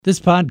This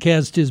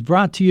podcast is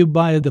brought to you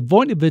by the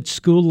Voinovich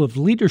School of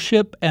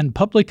Leadership and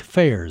Public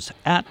Affairs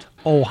at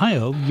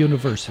Ohio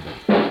University.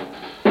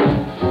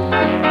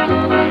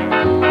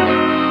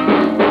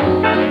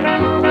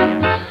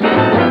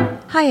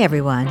 Hi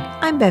everyone,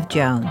 I'm Bev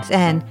Jones,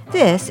 and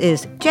this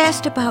is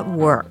Just About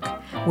Work,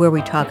 where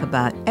we talk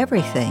about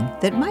everything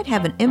that might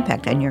have an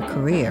impact on your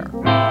career.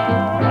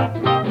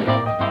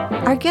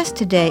 Our guest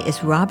today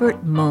is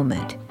Robert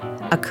Moment,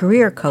 a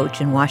career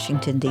coach in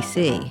Washington,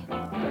 D.C.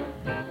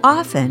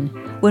 Often,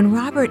 when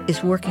Robert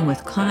is working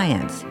with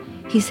clients,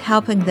 he's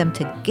helping them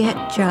to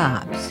get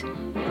jobs.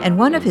 And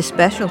one of his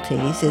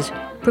specialties is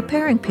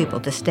preparing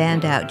people to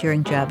stand out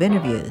during job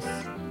interviews.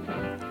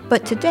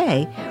 But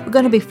today, we're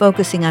going to be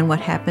focusing on what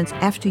happens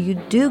after you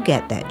do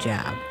get that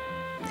job.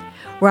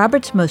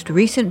 Robert's most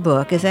recent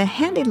book is a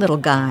handy little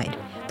guide,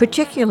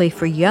 particularly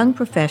for young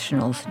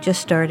professionals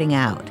just starting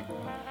out.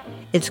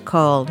 It's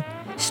called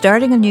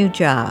Starting a New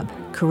Job,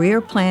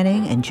 Career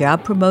Planning and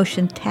Job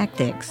Promotion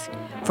Tactics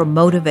for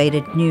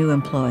Motivated New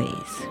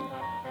Employees.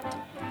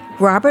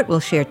 Robert will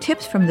share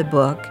tips from the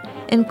book,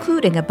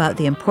 including about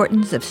the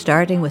importance of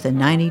starting with a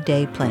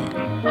 90-day plan.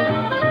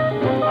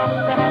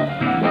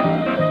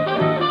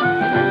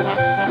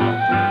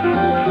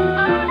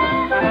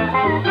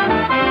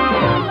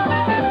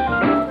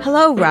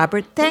 Hello,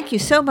 Robert. Thank you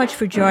so much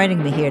for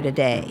joining me here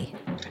today.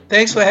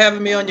 Thanks for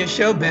having me on your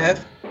show,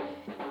 Bev.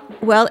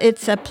 Well,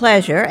 it's a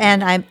pleasure,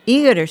 and I'm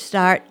eager to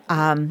start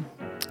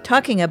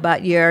talking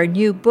about your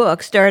new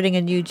book, Starting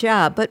a New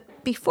Job.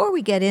 But before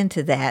we get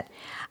into that,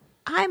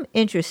 I'm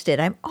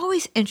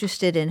always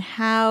interested in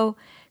how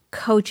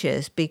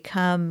coaches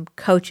become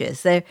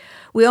coaches.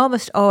 We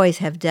almost always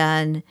have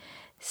done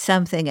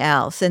something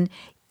else. And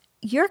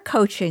your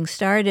coaching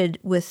started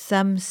with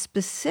some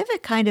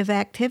specific kind of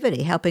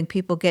activity, helping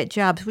people get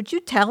jobs. Would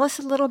you tell us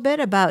a little bit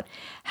about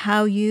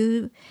how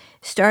you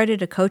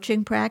started a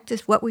coaching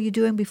practice? What were you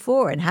doing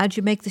before, and how'd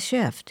you make the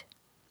shift?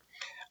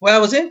 Well, I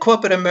was in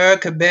corporate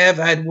America, Bev.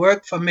 I had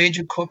worked for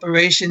major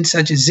corporations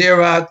such as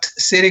Xerox,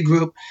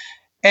 Citigroup,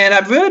 and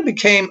I really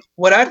became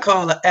what I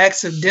call an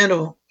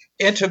accidental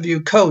interview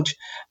coach.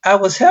 I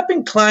was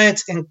helping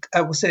clients and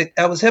I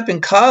was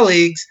helping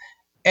colleagues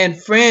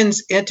and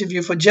friends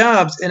interview for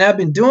jobs, and I've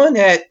been doing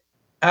that.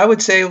 I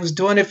would say I was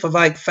doing it for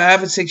like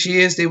 5 or 6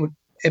 years.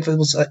 If it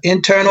was an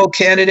internal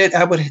candidate,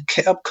 I would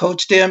help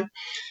coach them.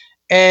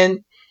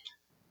 And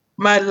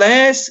my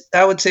last,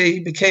 I would say, he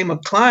became a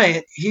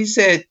client. He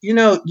said,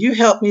 you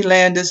helped me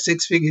land this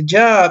 6-figure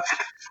job.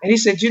 And he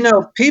said,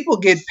 people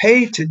get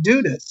paid to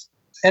do this.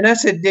 And I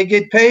said, they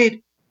get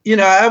paid.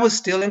 I was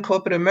still in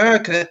corporate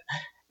America.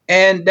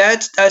 And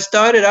I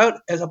started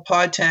out as a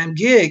part-time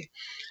gig.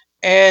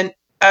 And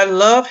I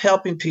love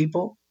helping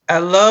people. I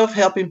love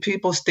helping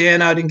people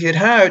stand out and get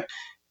hired.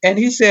 And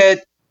he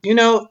said,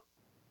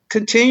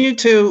 continue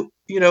to,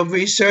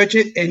 research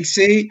it and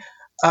see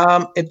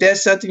if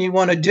that's something you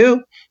want to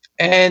do.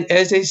 And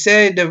as they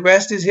say, the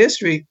rest is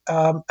history.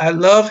 I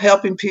love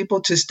helping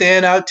people to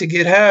stand out, to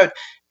get hired.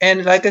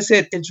 And like I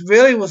said, it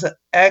really was an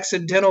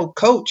accidental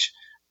coach.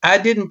 I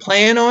didn't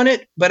plan on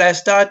it, but I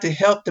started to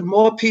help. The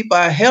more people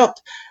I helped,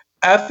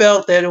 I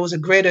felt that it was a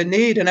greater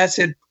need. And I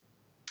said,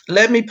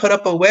 let me put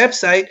up a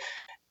website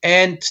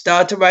and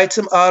start to write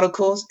some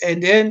articles.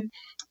 And then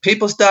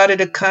people started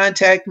to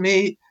contact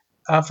me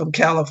from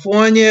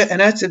California.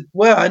 And I said,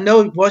 well, I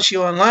know once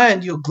you're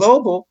online, you're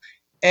global.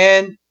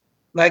 And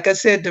like I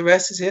said, the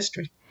rest is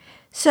history.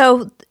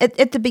 So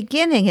at the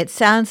beginning, it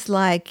sounds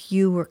like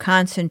you were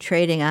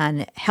concentrating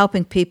on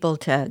helping people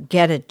to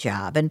get a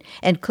job, and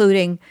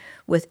including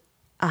with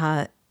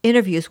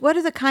interviews. What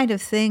are the kind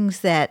of things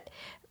that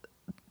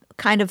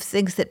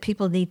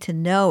people need to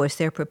know as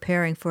they're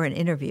preparing for an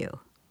interview?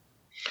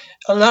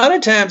 A lot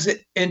of times,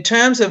 in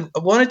terms of, I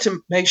wanted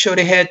to make sure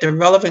they had the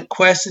relevant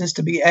questions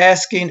to be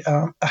asking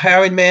a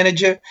hiring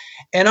manager,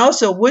 and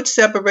also what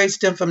separates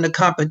them from the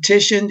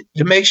competition,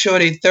 to make sure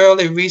they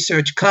thoroughly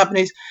research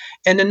companies.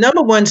 And the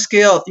number one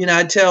skill,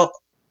 I tell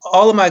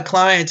all of my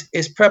clients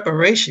is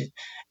preparation.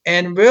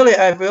 And really,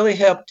 I've really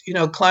helped,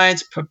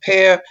 clients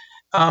prepare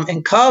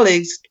and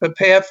colleagues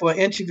prepare for an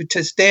interview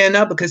to stand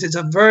up, because it's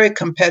a very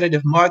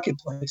competitive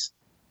marketplace.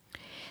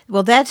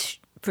 Well, that's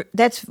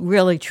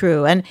really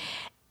true. And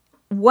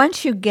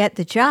once you get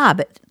the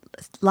job,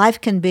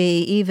 life can be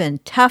even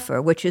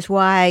tougher, which is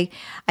why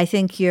I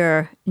think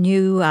your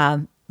new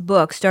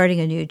book,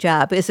 Starting a New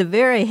Job, is a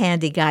very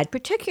handy guide,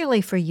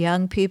 particularly for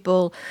young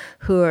people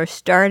who are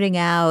starting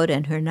out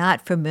and who are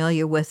not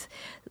familiar with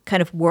kind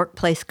of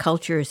workplace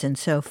cultures and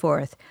so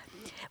forth.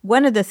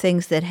 One of the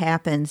things that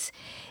happens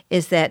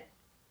is that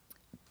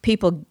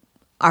people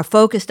are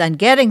focused on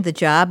getting the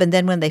job, and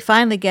then when they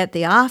finally get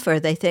the offer,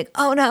 they think,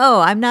 oh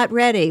no, I'm not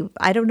ready.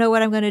 I don't know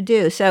what I'm going to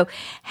do. So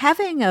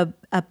having a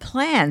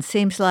plan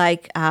seems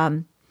like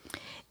that's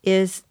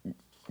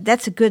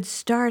a good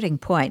starting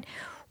point.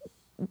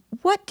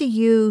 What do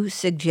you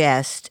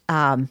suggest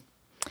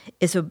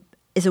is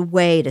a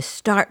way to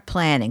start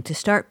planning, to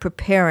start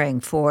preparing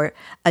for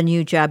a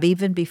new job,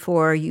 even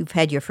before you've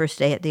had your first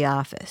day at the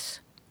office?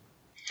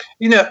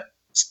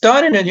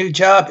 starting a new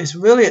job is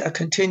really a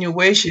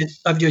continuation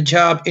of your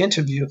job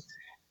interview.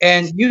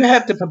 And you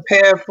have to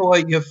prepare for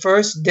your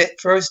first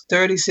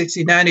 30,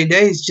 60, 90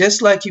 days,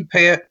 just like you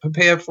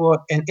prepare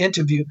for an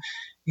interview.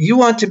 You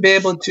want to be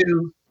able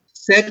to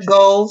set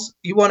goals.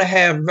 You want to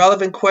have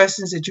relevant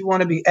questions that you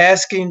want to be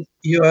asking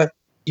your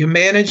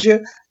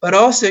manager, but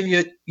also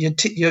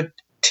your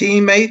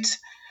teammates.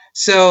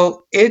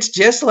 So it's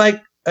just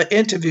like an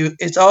interview.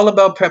 It's all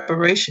about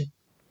preparation.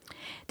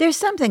 There's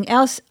something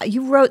else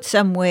you wrote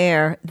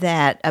somewhere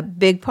that a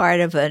big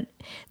part of the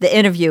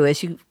interview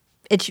is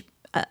it's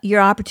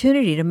your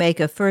opportunity to make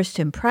a first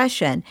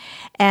impression,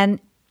 and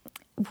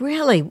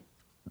really,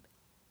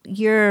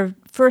 your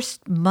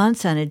first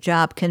months on a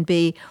job can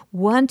be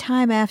one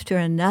time after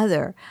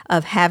another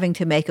of having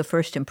to make a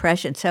first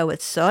impression. So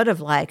it's sort of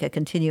like a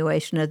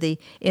continuation of the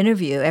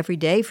interview every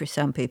day for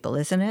some people,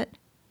 isn't it?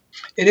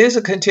 It is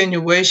a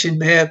continuation,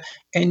 Bev.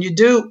 And you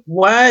do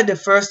why the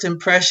first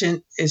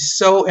impression is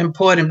so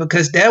important,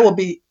 because that will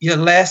be your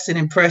lasting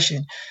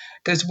impression.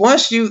 Because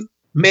once you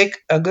make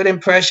a good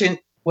impression,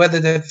 whether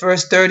the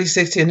first 30,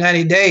 60, or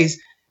 90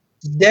 days,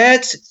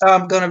 that's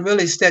going to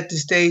really set the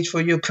stage for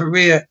your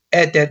career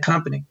at that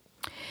company.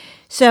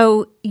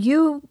 So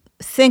you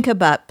think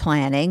about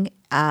planning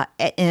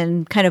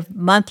in kind of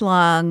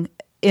month-long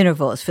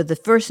intervals for the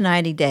first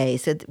 90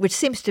 days, which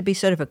seems to be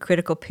sort of a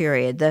critical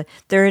period, the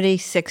 30,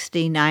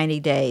 60, 90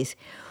 days.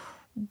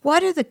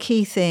 What are the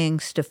key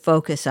things to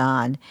focus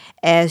on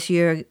as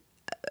you're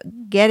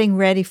getting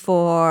ready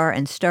for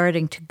and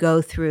starting to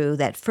go through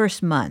that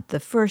first month, the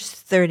first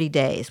 30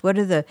 days? What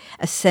are the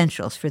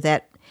essentials for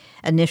that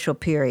initial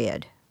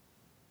period?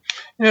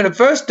 The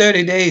first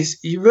 30 days,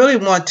 you really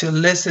want to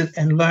listen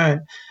and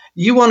learn.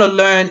 You want to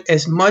learn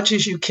as much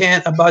as you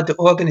can about the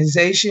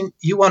organization.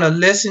 You want to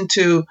listen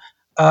to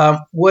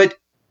what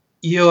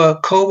your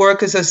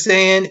coworkers are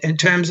saying in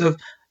terms of,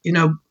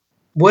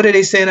 what are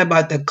they saying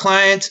about the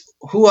clients?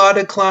 Who are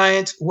the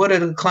clients? What are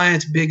the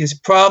clients'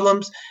 biggest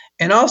problems?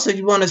 And also,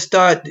 you want to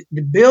start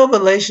to build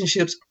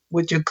relationships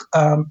with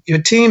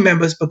your team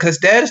members, because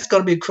that is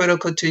going to be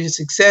critical to your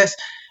success.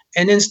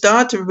 And then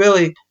start to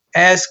really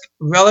ask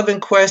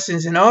relevant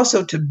questions, and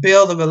also to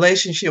build a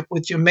relationship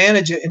with your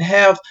manager and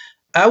have,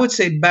 I would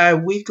say,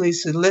 bi-weekly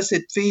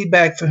solicit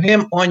feedback from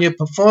him on your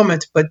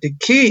performance. But the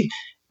key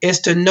is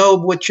to know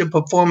what your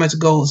performance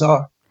goals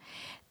are.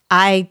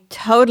 I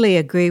totally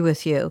agree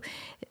with you.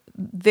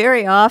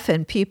 Very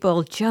often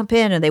people jump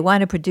in and they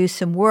want to produce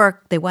some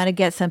work, they want to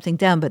get something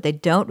done, but they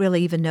don't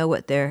really even know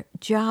what their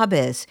job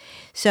is.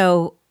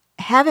 So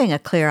having a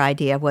clear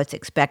idea of what's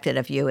expected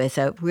of you is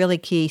a really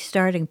key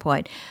starting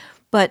point.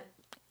 But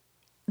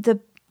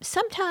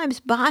sometimes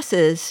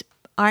bosses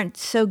aren't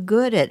so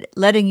good at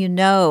letting you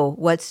know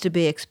what's to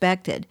be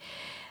expected.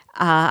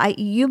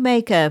 You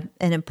make an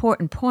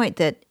important point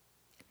that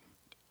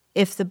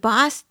if the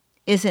boss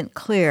isn't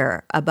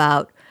clear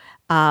about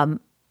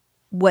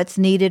what's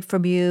needed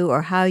from you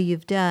or how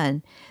you've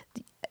done,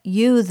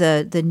 you,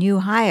 the new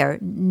hire,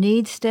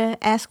 needs to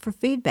ask for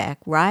feedback,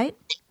 right?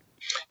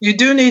 You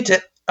do need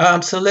to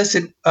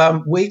solicit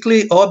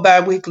weekly or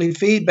bi-weekly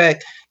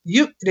feedback.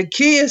 The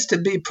key is to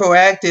be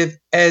proactive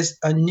as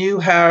a new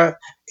hire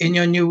in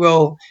your new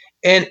role.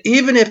 And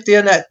even if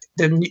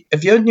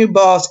if your new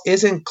boss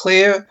isn't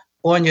clear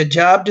on your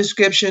job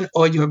description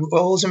or your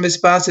roles and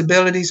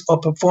responsibilities or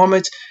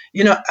performance,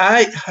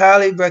 I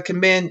highly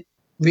recommend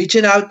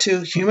reaching out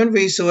to human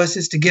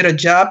resources to get a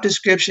job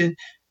description,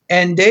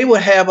 and they will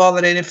have all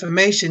of that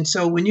information.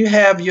 So when you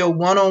have your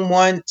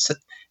one-on-one,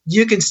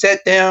 you can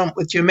sit down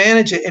with your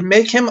manager and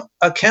make him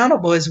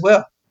accountable as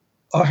well,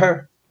 or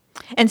her.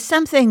 And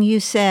something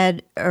you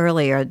said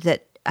earlier,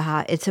 that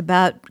it's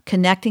about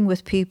connecting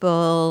with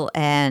people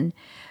and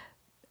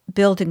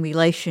building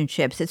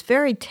relationships. It's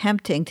very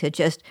tempting to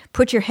just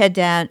put your head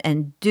down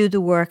and do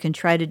the work and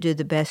try to do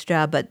the best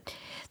job. But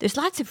there's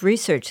lots of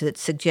research that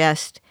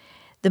suggests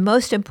the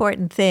most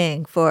important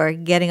thing for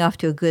getting off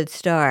to a good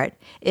start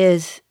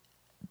is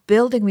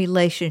building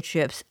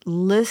relationships,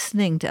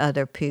 listening to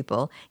other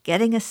people,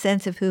 getting a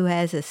sense of who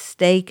has a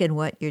stake in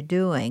what you're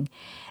doing.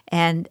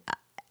 And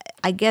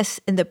I guess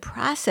in the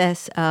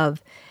process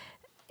of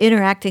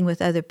interacting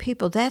with other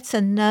people, that's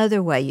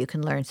another way you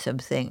can learn some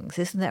things.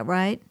 Isn't that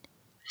right?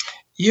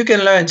 You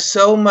can learn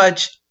so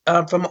much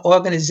from an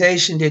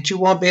organization that you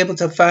won't be able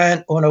to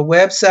find on a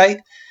website,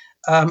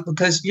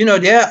 because,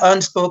 there are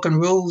unspoken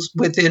rules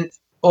within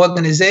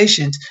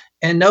organizations.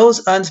 And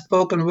those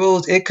unspoken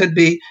rules, it could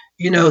be,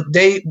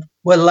 they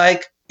would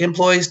like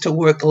employees to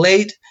work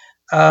late,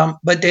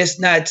 but that's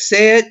not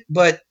said,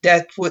 but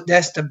that's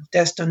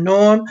the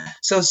norm.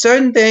 So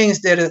certain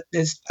things that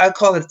I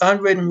call it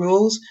unwritten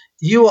rules,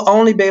 you will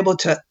only be able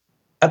to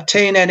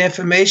obtain that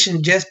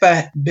information just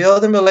by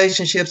building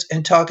relationships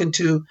and talking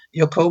to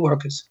your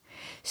coworkers.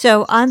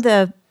 So on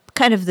the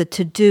kind of the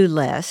to-do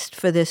list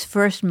for this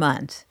first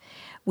month,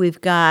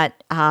 we've got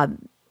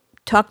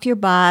talk to your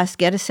boss,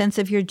 get a sense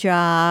of your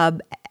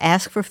job,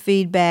 ask for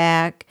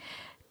feedback,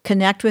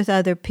 connect with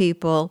other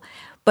people.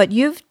 But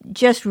you've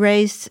just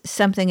raised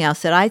something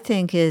else that I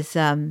think is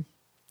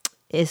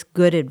is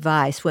good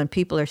advice when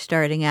people are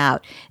starting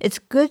out. It's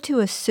good to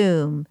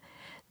assume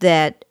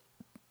that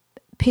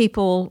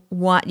people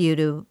want you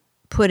to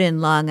put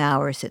in long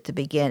hours at the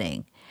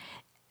beginning,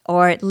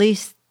 or at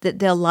least that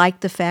they'll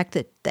like the fact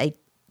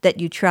that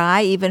you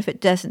try, even if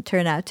it doesn't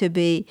turn out to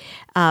be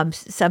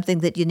something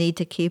that you need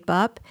to keep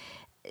up.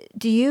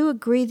 Do you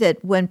agree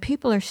that when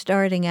people are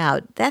starting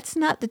out, that's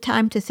not the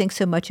time to think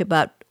so much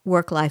about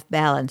work-life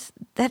balance?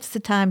 That's the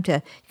time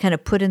to kind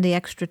of put in the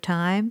extra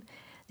time,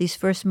 these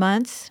first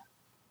months?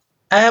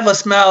 I have a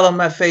smile on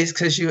my face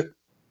because you're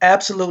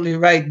absolutely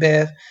right,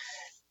 Bev.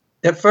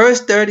 The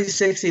first 30,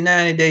 60,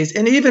 90 days,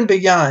 and even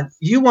beyond,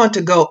 you want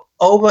to go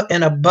over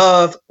and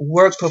above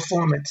work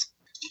performance.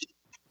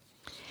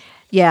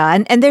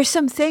 Yeah, and there's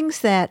some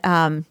things that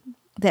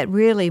that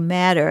really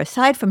matter,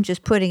 aside from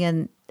just putting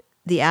in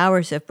the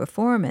hours of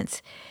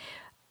performance.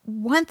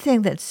 One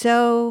thing that's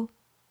so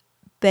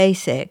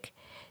basic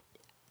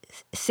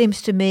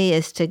seems to me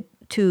is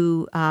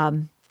to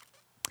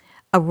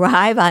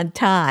arrive on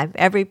time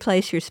every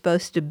place you're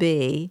supposed to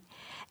be,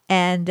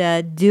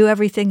 and do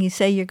everything you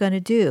say you're going to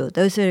do.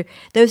 Those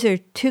are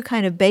two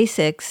kind of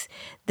basics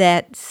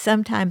that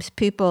sometimes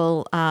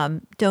people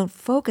don't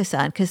focus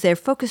on because they're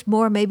focused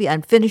more maybe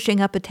on finishing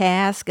up a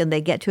task and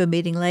they get to a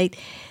meeting late.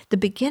 The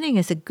beginning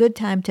is a good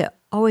time to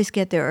always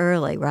get there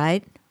early,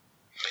 right?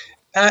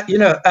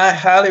 I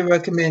highly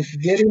recommend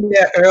getting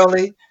there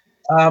early.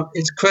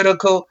 It's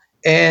critical,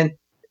 and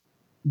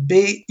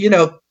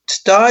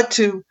start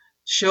to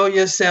show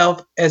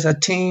yourself as a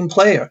team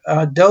player.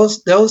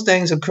 Those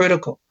things are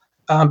critical.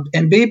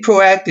 And be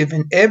proactive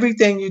in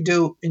everything you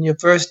do in your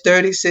first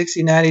 30,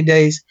 60, 90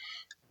 days.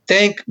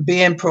 Think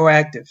being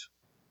proactive.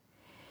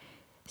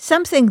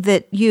 Something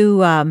that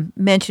you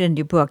mentioned in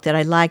your book that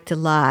I liked a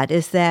lot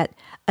is that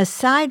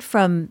aside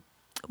from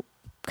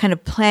kind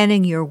of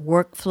planning your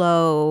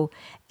workflow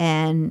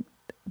and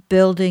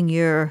building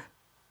your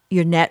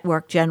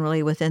network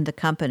generally within the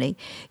company,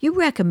 you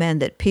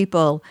recommend that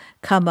people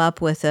come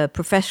up with a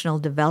professional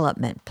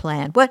development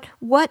plan.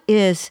 What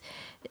is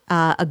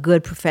a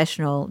good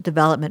professional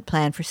development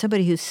plan for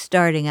somebody who's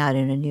starting out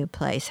in a new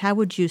place? How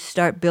would you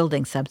start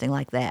building something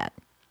like that?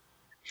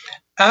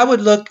 I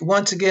would look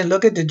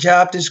at the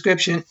job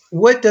description.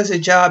 What does a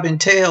job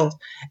entail?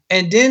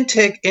 And then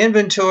take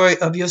inventory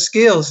of your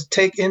skills.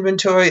 Take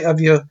inventory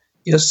of your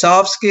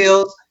soft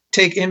skills.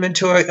 Take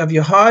inventory of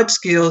your hard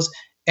skills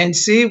and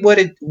see what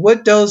are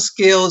those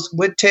skills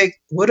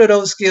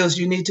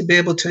you need to be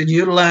able to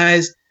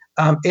utilize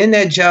in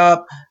that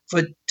job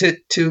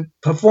to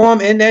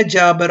perform in that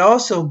job, but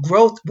also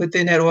growth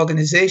within that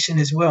organization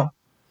as well.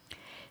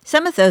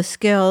 Some of those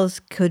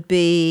skills could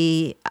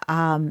be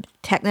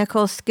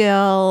technical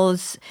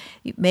skills.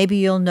 Maybe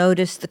you'll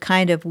notice the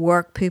kind of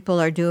work people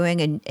are doing,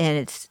 and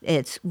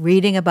it's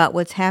reading about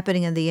what's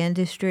happening in the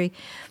industry.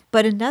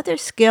 But another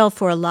skill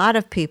for a lot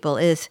of people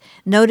is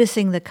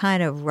noticing the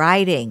kind of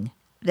writing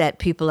that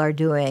people are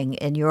doing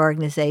in your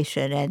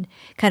organization and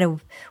kind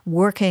of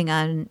working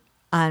on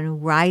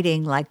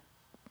writing like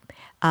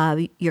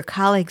your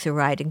colleagues are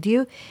writing.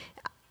 Do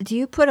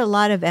you put a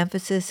lot of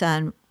emphasis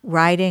on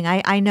writing?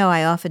 I know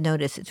I often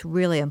notice it's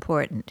really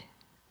important.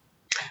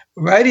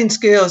 Writing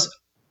skills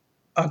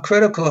are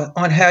critical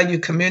on how you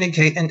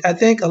communicate. And I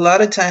think a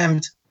lot of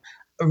times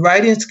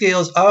writing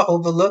skills are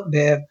overlooked,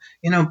 Bev.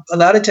 A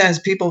lot of times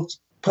people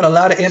put a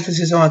lot of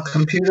emphasis on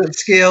computer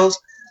skills,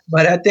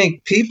 but I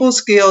think people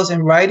skills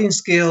and writing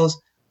skills,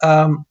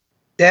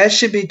 that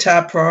should be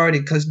top priority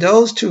because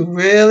those two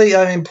really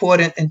are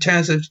important in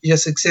terms of your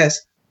success.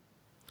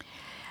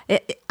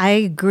 I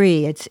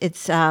agree.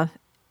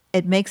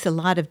 It makes a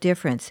lot of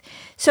difference.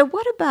 So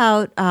what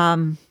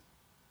about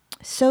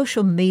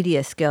social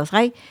media skills?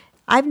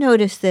 I've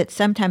noticed that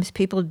sometimes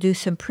people do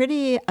some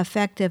pretty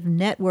effective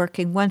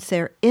networking once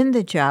they're in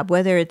the job,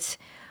 whether it's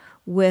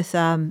with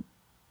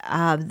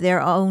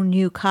their own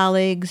new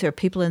colleagues or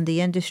people in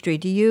the industry.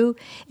 Do you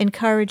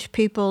encourage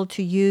people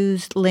to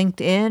use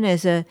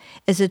LinkedIn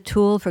as a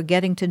tool for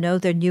getting to know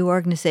their new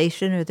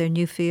organization or their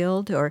new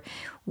field, or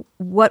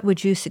what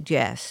would you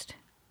suggest?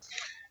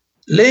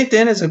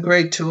 LinkedIn is a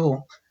great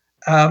tool.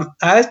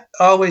 I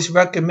always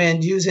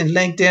recommend using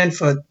LinkedIn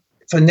for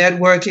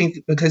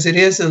networking because it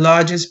is the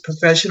largest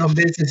professional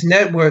business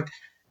network.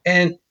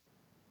 And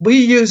we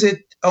use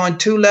it on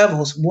two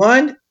levels.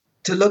 One,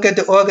 to look at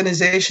the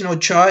organizational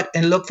chart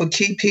and look for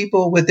key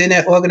people within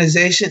that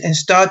organization and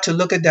start to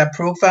look at that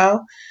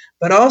profile.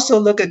 But also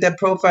look at that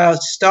profile,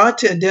 start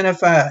to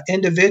identify an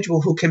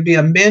individual who can be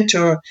a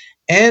mentor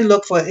and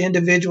look for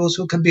individuals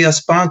who can be a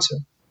sponsor.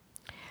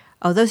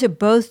 Oh, those are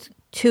both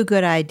two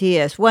good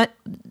ideas.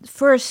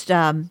 First,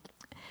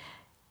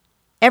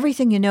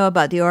 everything you know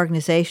about the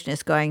organization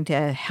is going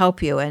to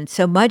help you, and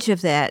so much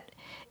of that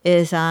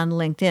is on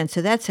LinkedIn.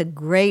 So that's a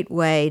great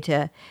way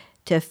to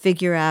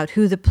figure out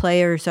who the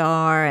players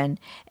are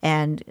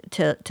and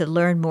to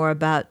learn more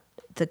about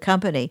the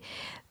company.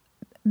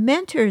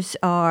 Mentors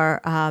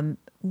are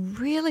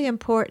really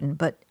important,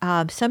 but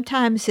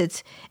sometimes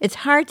it's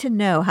hard to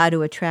know how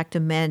to attract a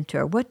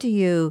mentor. What do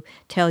you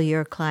tell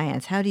your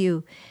clients? How do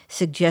you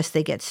suggest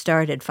they get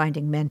started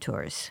finding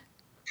mentors?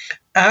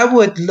 I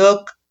would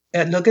look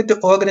at the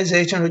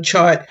organizational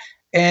chart,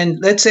 and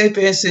let's say, for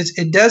instance,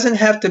 it doesn't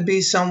have to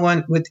be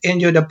someone within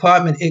your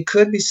department. It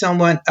could be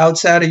someone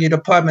outside of your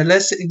department.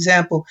 Let's say,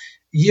 example,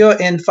 you're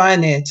in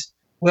finance.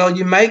 Well,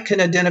 you might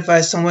can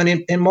identify someone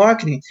in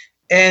marketing,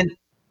 and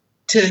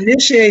to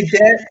initiate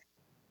that,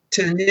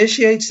 to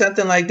initiate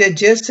something like that,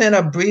 just send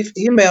a brief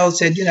email.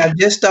 Said, I've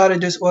just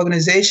started this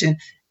organization,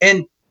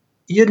 and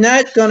you're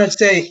not going to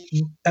say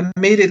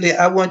immediately,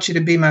 I want you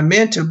to be my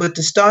mentor, but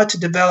to start to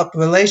develop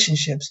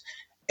relationships.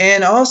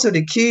 And also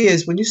the key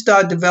is when you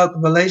start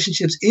developing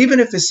relationships, even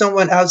if it's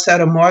someone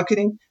outside of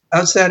marketing,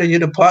 outside of your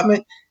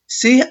department,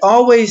 see,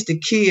 always the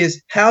key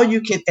is how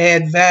you can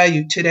add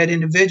value to that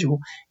individual.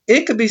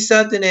 It could be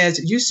something as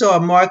you saw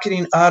a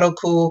marketing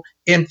article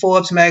in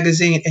Forbes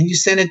magazine and you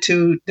send it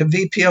to the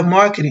VP of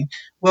marketing.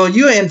 Well,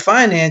 you're in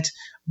finance,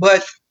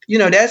 but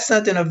that's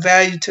something of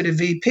value to the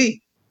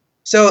VP.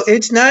 So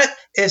it's not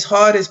as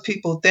hard as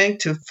people think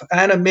to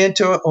find a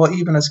mentor or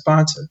even a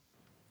sponsor.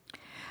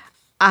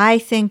 I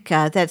think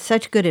that's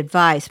such good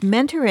advice.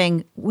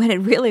 Mentoring, when it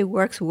really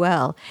works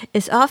well,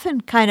 is often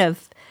kind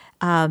of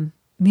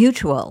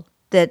mutual,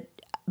 that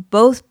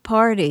both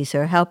parties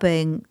are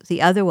helping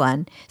the other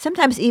one.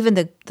 Sometimes even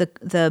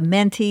the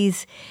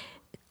mentee's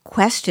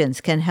questions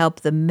can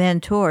help the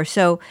mentor.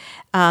 So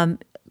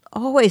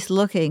always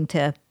looking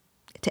to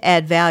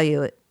add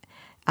value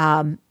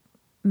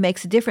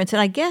makes a difference.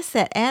 And I guess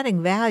that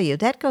adding value,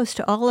 that goes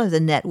to all of the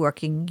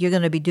networking you're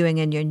going to be doing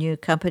in your new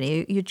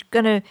company. You're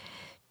going to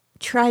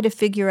try to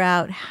figure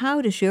out,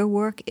 how does your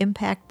work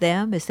impact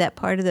them? Is that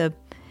part of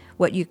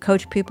what you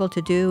coach people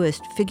to do,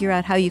 is figure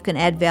out how you can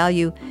add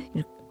value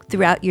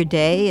throughout your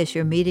day as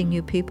you're meeting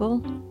new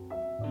people?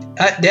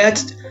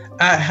 That's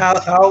how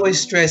I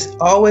always stress,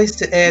 always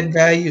to add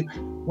value,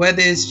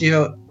 whether it's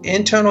your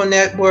internal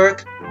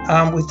network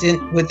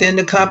within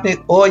the company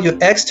or your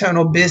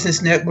external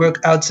business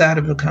network outside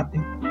of the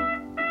company.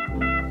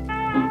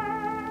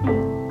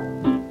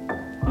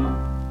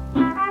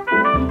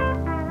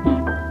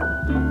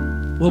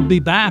 We'll be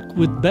back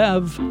with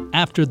Bev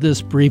after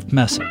this brief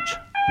message.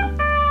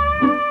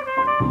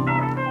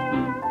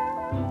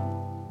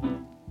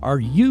 Are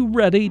you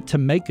ready to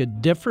make a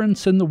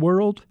difference in the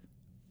world?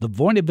 The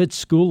Voinovich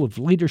School of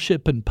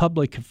Leadership and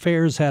Public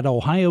Affairs at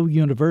Ohio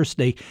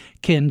University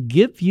can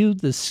give you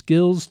the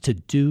skills to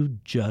do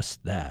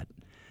just that.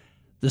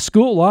 The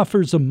school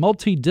offers a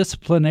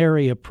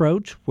multidisciplinary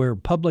approach where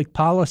public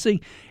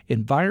policy,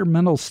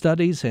 environmental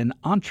studies, and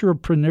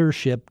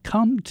entrepreneurship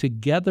come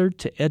together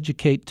to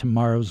educate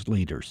tomorrow's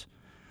leaders.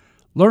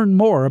 Learn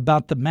more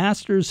about the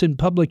Masters in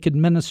Public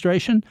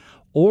Administration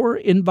or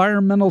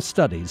Environmental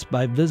Studies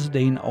by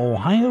visiting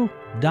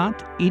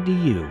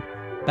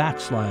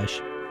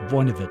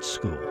ohio.edu/Voinovich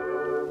School.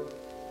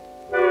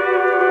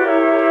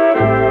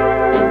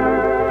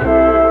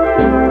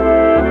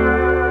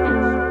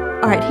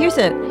 All right, here's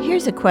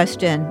a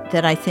question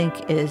that I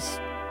think is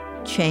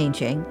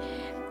changing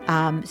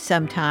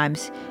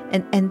sometimes,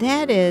 and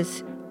that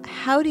is,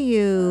 how do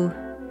you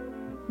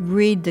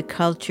read the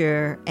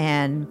culture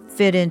and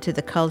fit into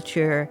the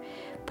culture?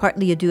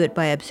 Partly you do it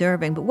by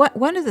observing, but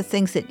one of the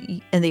things that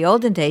in the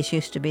olden days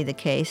used to be the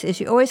case is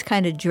you always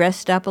kind of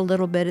dressed up a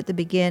little bit at the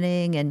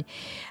beginning, and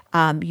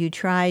you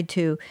tried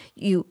to,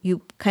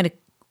 you kind of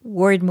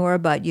worried more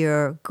about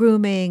your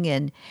grooming,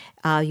 and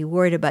you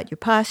worried about your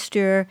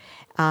posture.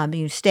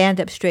 You stand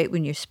up straight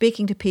when you're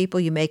speaking to people.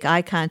 You make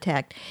eye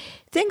contact.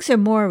 Things are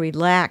more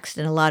relaxed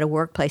in a lot of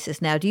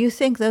workplaces now. Do you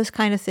think those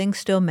kind of things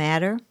still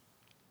matter?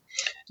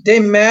 They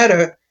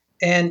matter,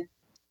 and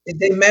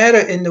they matter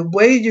in the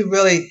way you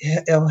really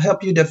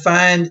help you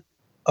define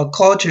a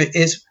culture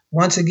is,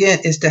 once again,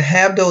 is to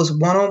have those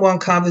one-on-one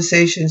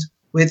conversations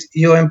with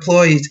your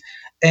employees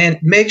and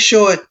make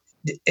sure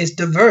it's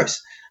diverse.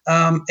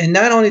 And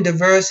not only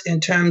diverse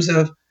in terms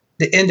of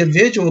the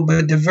individual,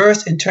 but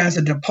diverse in terms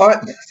of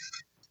departments.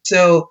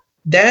 So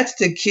that's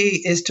the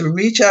key, is to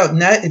reach out.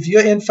 Not if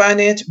you're in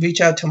finance,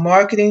 reach out to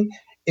marketing.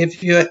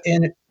 If you're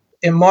in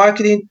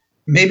marketing,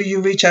 maybe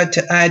you reach out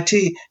to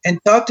IT and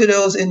talk to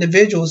those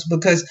individuals,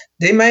 because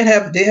they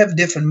have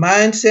different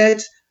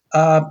mindsets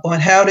on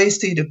how they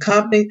see the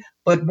company.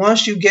 But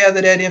once you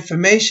gather that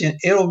information,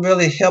 it'll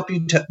really help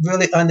you to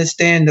really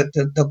understand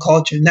the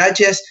culture, not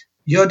just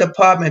your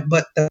department,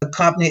 but the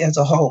company as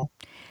a whole.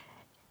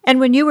 And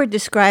when you were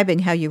describing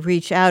how you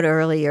reach out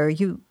earlier,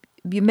 you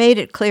made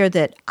it clear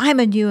that I'm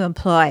a new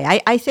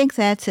employee. I think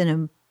that's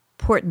an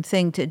important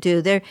thing to do.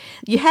 There,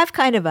 you have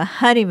kind of a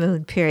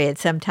honeymoon period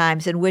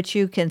sometimes in which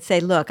you can say,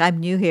 look, I'm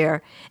new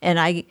here, and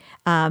I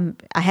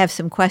have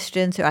some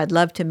questions, or I'd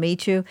love to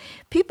meet you.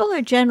 People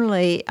are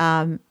generally,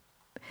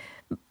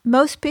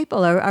 most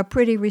people are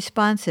pretty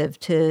responsive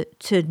to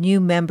new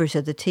members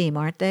of the team,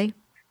 aren't they?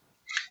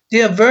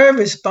 They are very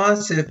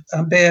responsive,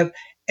 Bev.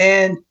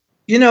 And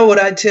what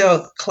I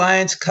tell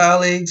clients,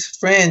 colleagues,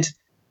 friends,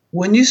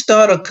 when you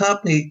start a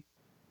company,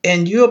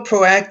 and you're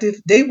proactive,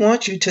 they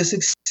want you to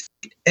succeed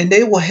and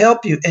they will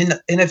help you. And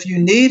if you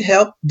need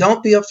help,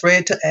 don't be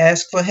afraid to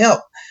ask for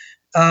help.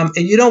 And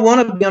you don't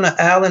want to be on an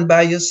island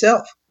by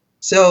yourself.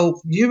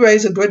 So you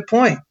raise a good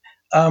point.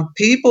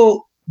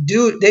 People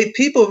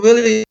people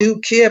really do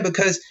care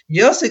because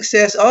your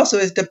success also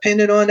is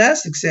dependent on that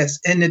success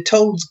and the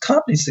total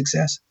company's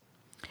success.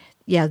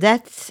 Yeah,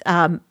 that's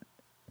a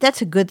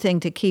good thing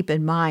to keep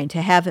in mind,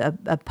 to have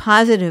a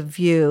positive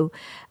view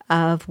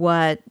of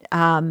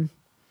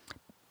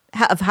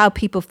of how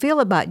people feel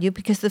about you,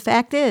 because the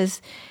fact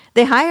is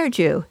they hired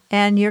you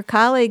and your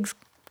colleagues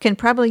can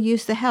probably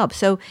use the help.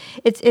 So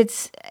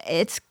it's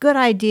good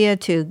idea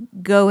to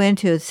go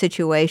into a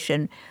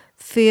situation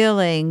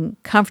feeling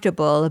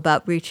comfortable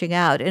about reaching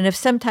out. And if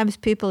sometimes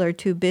people are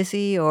too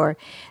busy, or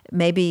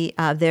maybe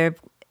they're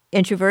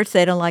introverts,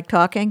 they don't like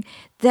talking,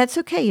 that's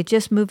okay. You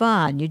just move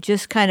on. You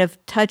just kind of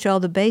touch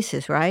all the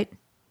bases, right?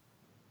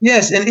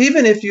 Yes, and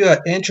even if you're an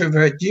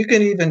introvert, you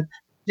can even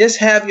just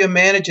have your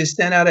manager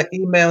send out an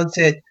email and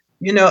say,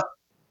 you know,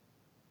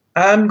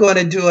 I'm going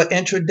to do an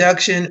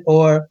introduction,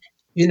 or,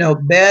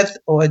 Beth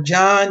or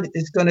John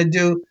is going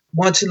to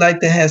want you like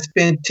to have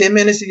spend 10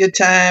 minutes of your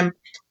time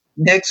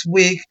next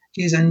week.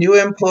 He's a new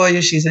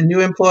employer. She's a new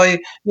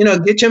employee.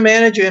 Get your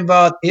manager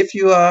involved if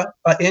you are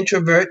an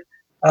introvert,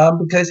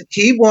 because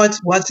he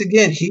wants, once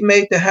again, he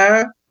made the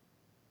hire.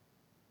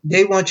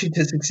 They want you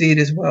to succeed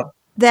as well.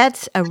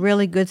 That's a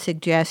really good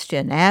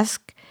suggestion.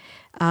 Ask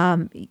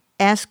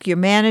your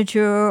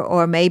manager,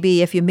 or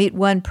maybe if you meet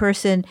one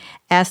person,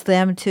 ask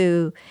them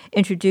to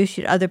introduce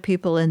you to other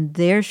people in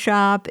their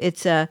shop.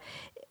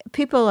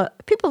 People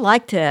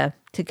like to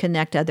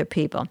connect other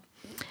people.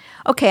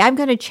 Okay, I'm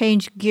going to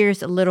change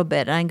gears a little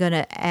bit. I'm going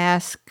to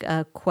ask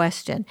a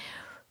question.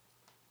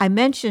 I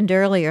mentioned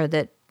earlier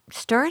that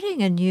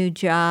starting a new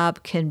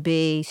job can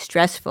be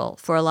stressful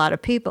for a lot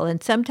of people,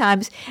 and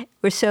sometimes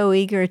we're so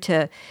eager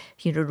to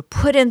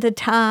put in the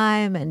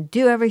time and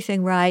do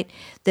everything right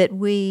that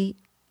we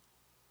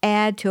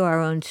add to our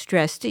own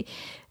stress. Do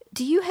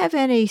you have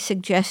any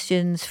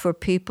suggestions for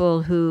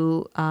people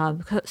who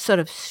sort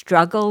of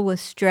struggle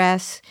with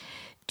stress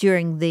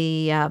during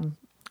the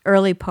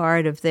early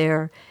part of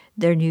their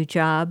new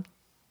job?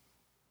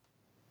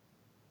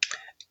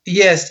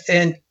 Yes,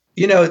 and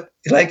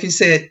like you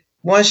said,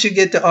 once you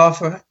get the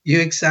offer,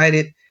 you're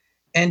excited,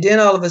 and then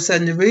all of a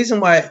sudden, the reason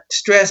why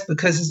stress,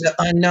 because it's the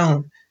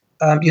unknown.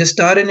 You're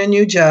starting a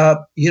new job,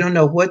 you don't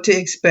know what to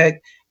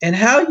expect, and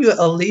how you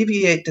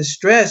alleviate the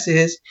stress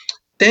is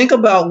think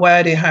about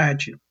why they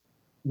hired you.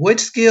 What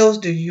skills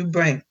do you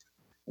bring?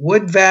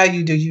 What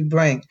value do you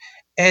bring?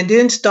 And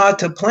then start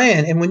to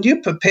plan. And when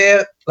you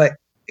prepare like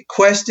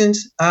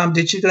questions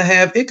that you're going to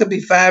have, it could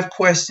be 5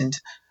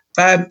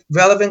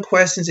 relevant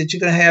questions that you're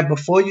going to have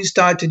before you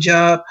start the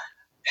job,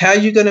 how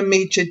you're going to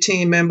meet your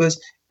team members.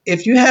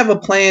 If you have a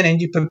plan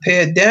and you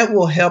prepare, that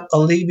will help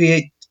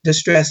alleviate the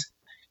stress.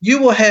 You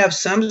will have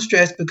some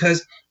stress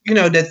because,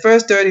 that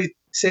first 30,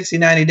 60,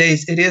 90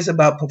 days, it is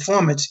about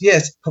performance.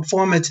 Yes,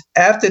 performance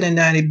after the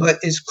 90, but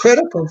it's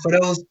critical for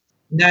those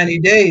 90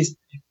 days.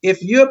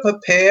 If you're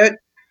prepared,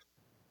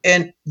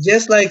 and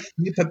just like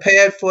you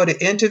prepared for the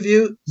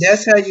interview,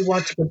 that's how you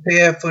want to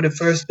prepare for the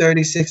first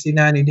 30, 60,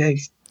 90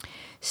 days.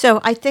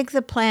 So I think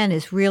the plan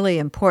is really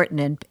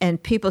important,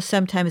 and people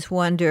sometimes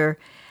wonder,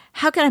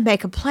 how can I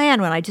make a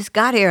plan when I just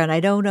got here and I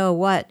don't know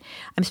what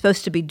I'm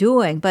supposed to be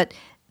doing? But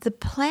the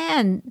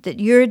plan that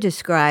you're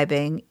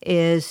describing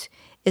is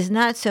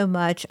not so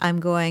much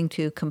I'm going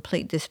to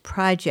complete this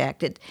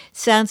project. It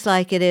sounds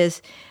like it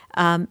is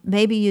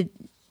maybe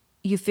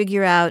you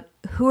figure out,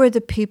 who are the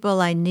people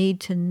I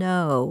need to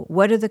know?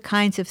 What are the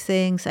kinds of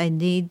things I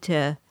need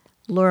to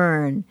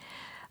learn?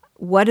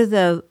 What are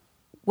the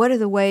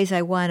ways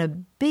I want to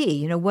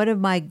be? What are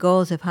my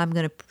goals if I'm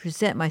going to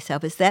present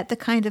myself? Is that the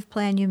kind of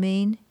plan you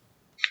mean?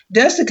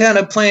 That's the kind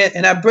of plan,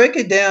 and I break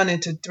it down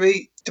into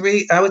three,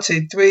 I would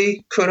say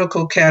three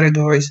critical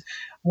categories.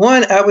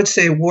 One, I would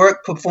say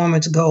work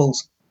performance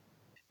goals.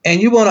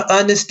 And you want to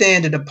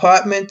understand the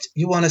department,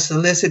 you want to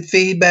solicit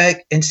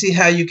feedback and see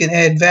how you can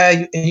add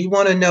value, and you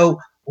want to know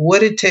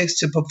what it takes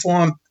to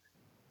perform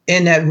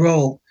in that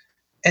role.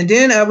 And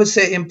then I would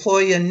say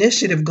employee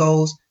initiative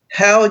goals.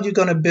 How are you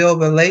going to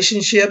build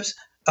relationships,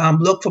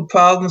 look for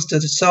problems to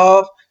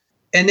solve?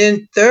 And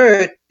then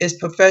third is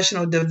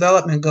professional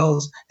development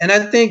goals. And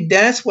I think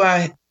that's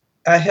why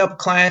I help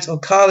clients or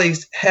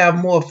colleagues have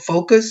more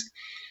focus.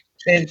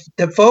 And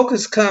the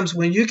focus comes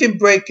when you can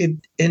break it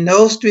in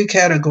those three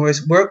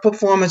categories: work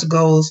performance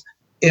goals,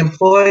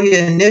 employee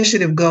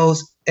initiative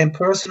goals, and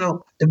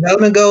personal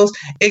development goals.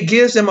 It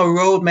gives them a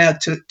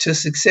roadmap to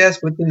success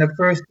within the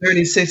first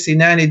 30, 60,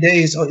 90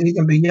 days or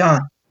even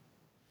beyond.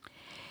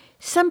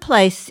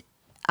 Someplace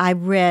I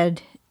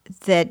read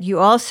that you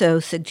also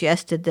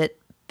suggested that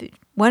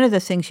one of the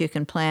things you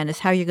can plan is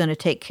how you're going to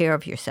take care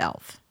of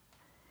yourself.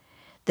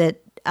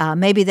 That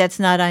maybe that's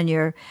not on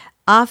your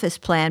office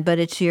plan, but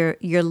it's your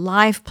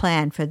life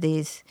plan for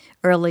these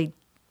early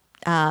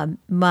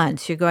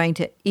months. You're going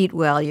to eat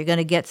well. You're going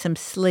to get some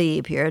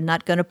sleep. You're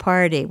not going to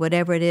party,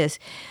 whatever it is.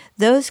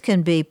 Those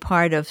can be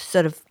part of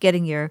sort of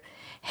getting your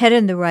head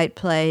in the right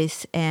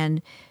place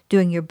and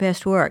doing your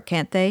best work,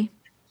 can't they?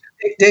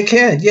 They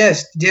can,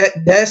 yes.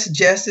 That's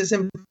just as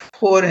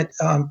important.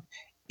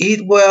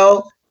 Eat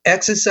well,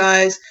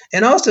 exercise,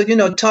 and also,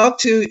 talk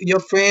to your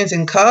friends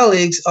and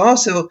colleagues.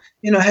 Also,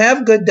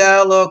 have good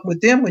dialogue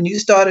with them when you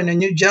start in a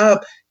new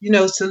job.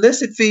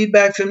 Solicit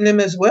feedback from them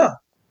as well.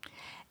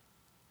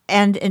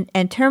 And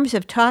in terms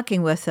of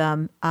talking with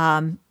them,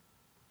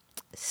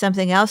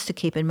 something else to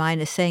keep in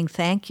mind is saying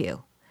thank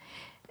you.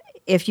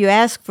 If you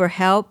ask for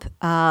help,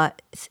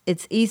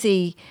 it's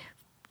easy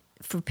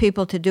for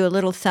people to do a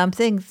little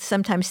something.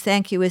 Sometimes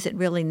thank you isn't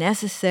really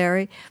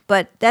necessary,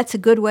 but that's a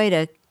good way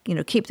to,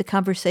 keep the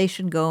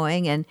conversation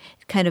going and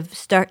kind of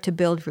start to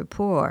build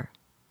rapport.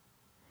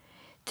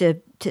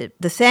 The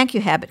thank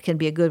you habit can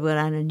be a good one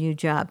on a new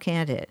job,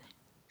 can't it?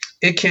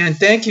 It can.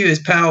 Thank you is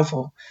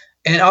powerful.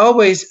 And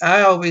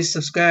I always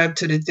subscribe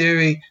to the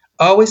theory,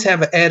 always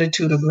have an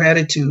attitude of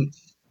gratitude.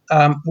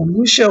 When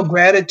you show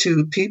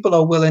gratitude, people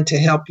are willing to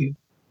help you.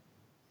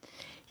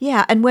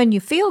 Yeah, and when you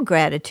feel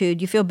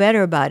gratitude, you feel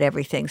better about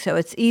everything. So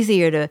it's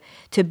easier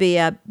to be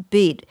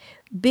upbeat.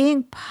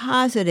 Being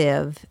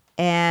positive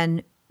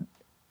and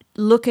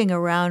looking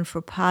around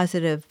for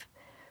positive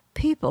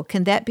people,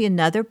 can that be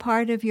another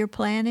part of your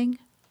planning?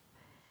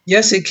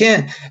 Yes, it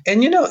can.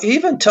 And,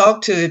 even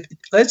talk to,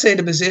 let's say,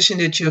 the position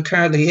that you're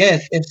currently in.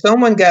 If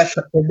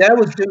that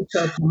was due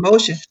to a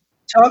promotion,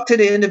 talk to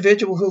the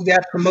individual who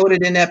got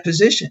promoted in that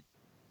position.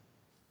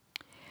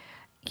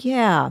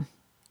 Yeah.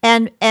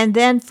 And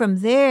then from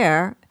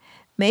there,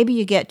 maybe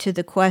you get to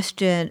the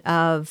question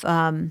of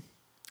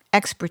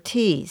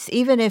expertise.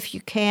 Even if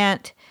you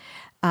can't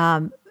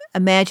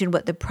imagine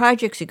what the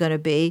projects are going to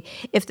be,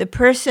 if the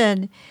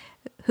person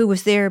who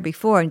was there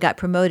before and got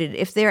promoted,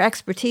 if their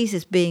expertise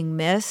is being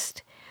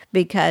missed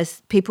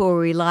because people are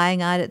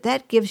relying on it,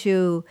 that gives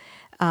you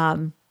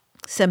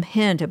some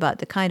hint about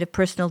the kind of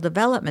personal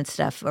development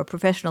stuff or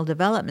professional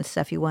development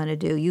stuff you want to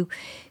do. You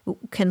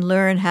can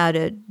learn how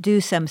to do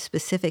some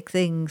specific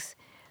things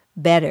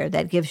better.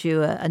 That gives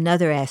you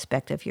another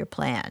aspect of your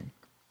plan.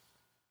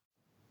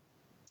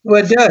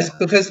 Well, it does,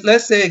 because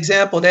let's say,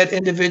 example, that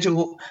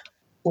individual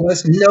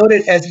was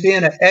noted as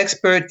being an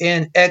expert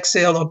in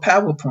Excel or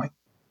PowerPoint.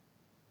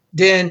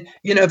 Then,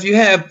 if you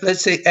have,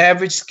 let's say,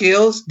 average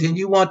skills, then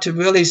you want to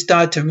really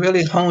start to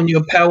really hone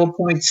your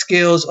PowerPoint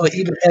skills or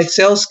even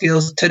Excel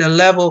skills to the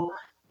level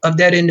of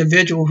that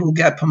individual who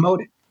got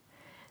promoted.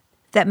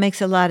 That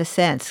makes a lot of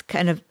sense.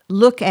 Kind of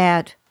look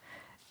at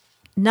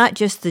not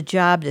just the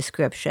job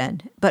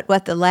description, but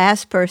what the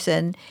last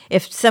person,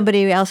 if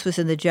somebody else was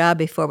in the job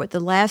before, what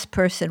the last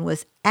person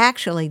was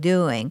actually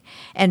doing,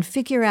 and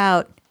figure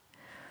out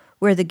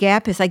where the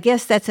gap is. I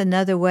guess that's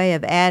another way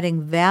of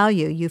adding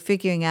value. You're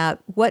figuring out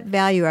what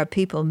value are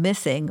people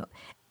missing,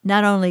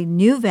 not only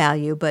new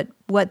value, but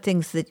what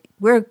things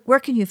where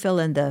can you fill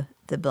in the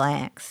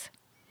blanks?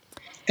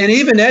 And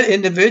even that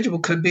individual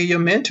could be your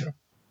mentor.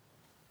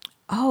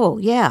 Oh,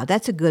 yeah,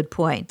 that's a good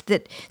point.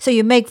 So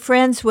you make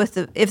friends with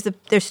if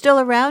they're still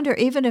around, or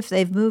even if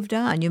they've moved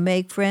on, you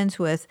make friends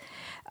with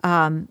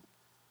the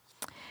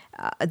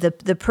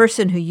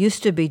person who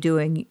used to be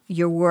doing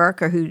your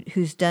work or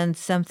who's done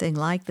something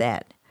like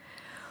that.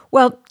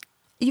 Well,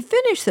 you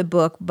finish the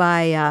book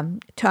by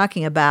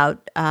talking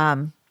about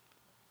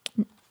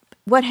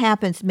what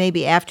happens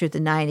maybe after the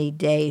 90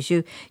 days.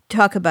 You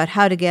talk about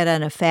how to get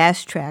on a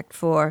fast track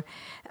for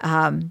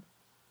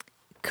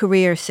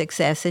career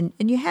success, and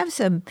you have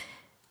some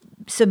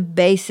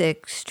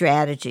basic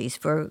strategies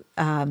for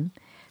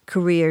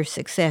career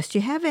success. Do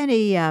you have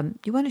any? Do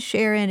you want to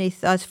share any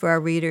thoughts for our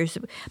readers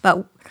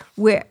about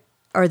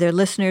their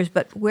listeners,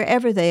 but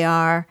wherever they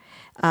are,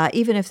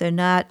 even if they're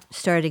not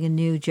starting a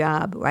new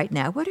job right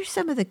now? What are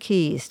some of the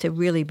keys to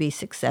really be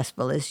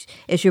successful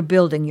as you're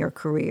building your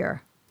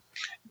career?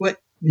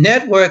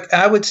 Network,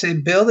 I would say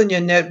building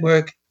your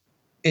network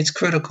is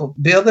critical.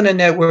 Building a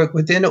network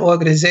within the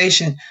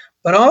organization,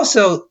 but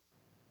also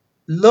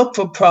look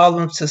for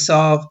problems to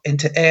solve and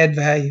to add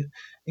value.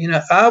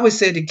 I always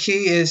say the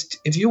key is,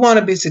 if you want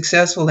to be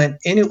successful in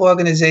any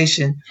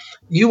organization,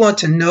 you want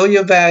to know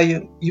your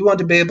value, you want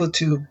to be able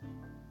to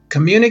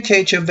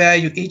communicate your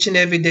value each and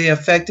every day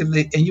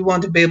effectively, and you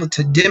want to be able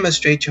to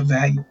demonstrate your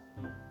value.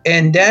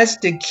 And that's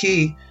the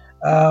key.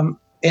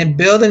 And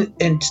building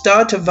and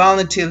start to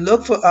volunteer.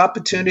 Look for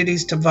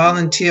opportunities to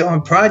volunteer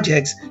on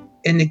projects.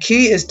 And the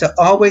key is to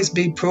always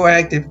be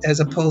proactive as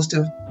opposed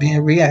to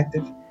being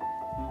reactive.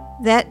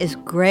 That is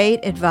great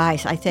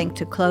advice, I think,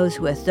 to close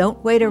with.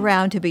 Don't wait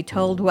around to be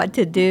told what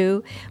to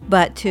do,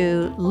 but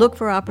to look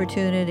for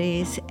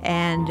opportunities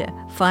and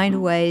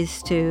find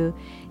ways to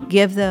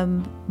give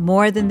them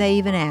more than they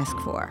even ask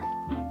for.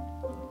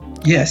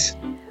 Yes.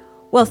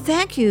 Well,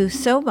 thank you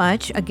so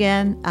much.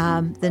 Again,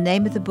 the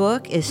name of the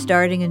book is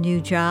Starting a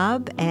New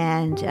Job,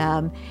 and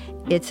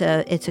it's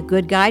a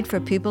good guide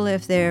for people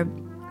if they're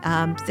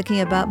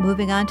thinking about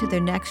moving on to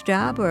their next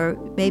job or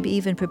maybe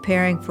even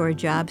preparing for a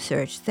job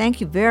search.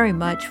 Thank you very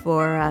much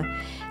for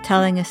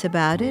telling us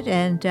about it,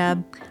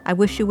 and I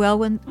wish you well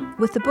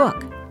with the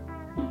book.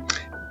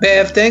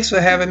 Bev, thanks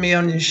for having me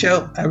on your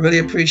show. I really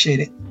appreciate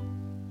it.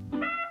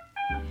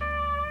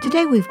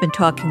 Today we've been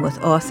talking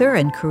with author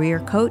and career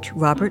coach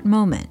Robert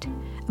Moment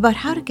about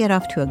how to get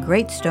off to a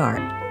great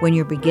start when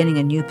you're beginning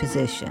a new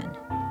position.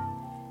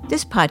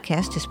 This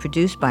podcast is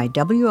produced by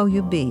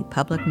WOUB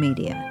Public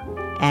Media.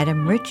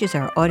 Adam Rich is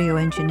our audio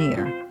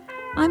engineer.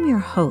 I'm your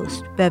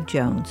host, Bev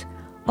Jones,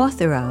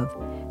 author of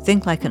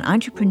Think Like an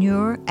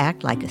Entrepreneur,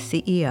 Act Like a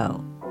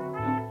CEO.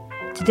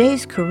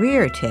 Today's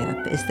career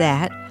tip is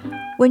that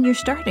when you're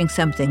starting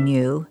something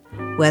new,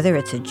 whether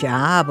it's a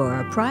job or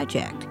a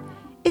project,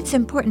 it's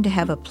important to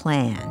have a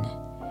plan.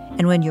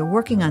 And when you're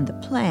working on the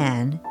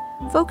plan,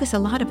 focus a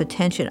lot of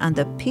attention on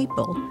the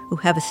people who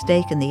have a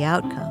stake in the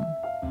outcome.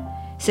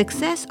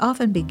 Success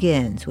often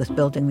begins with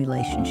building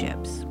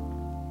relationships.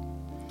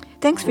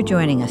 Thanks for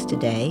joining us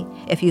today.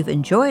 If you've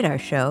enjoyed our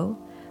show,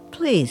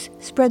 please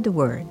spread the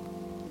word.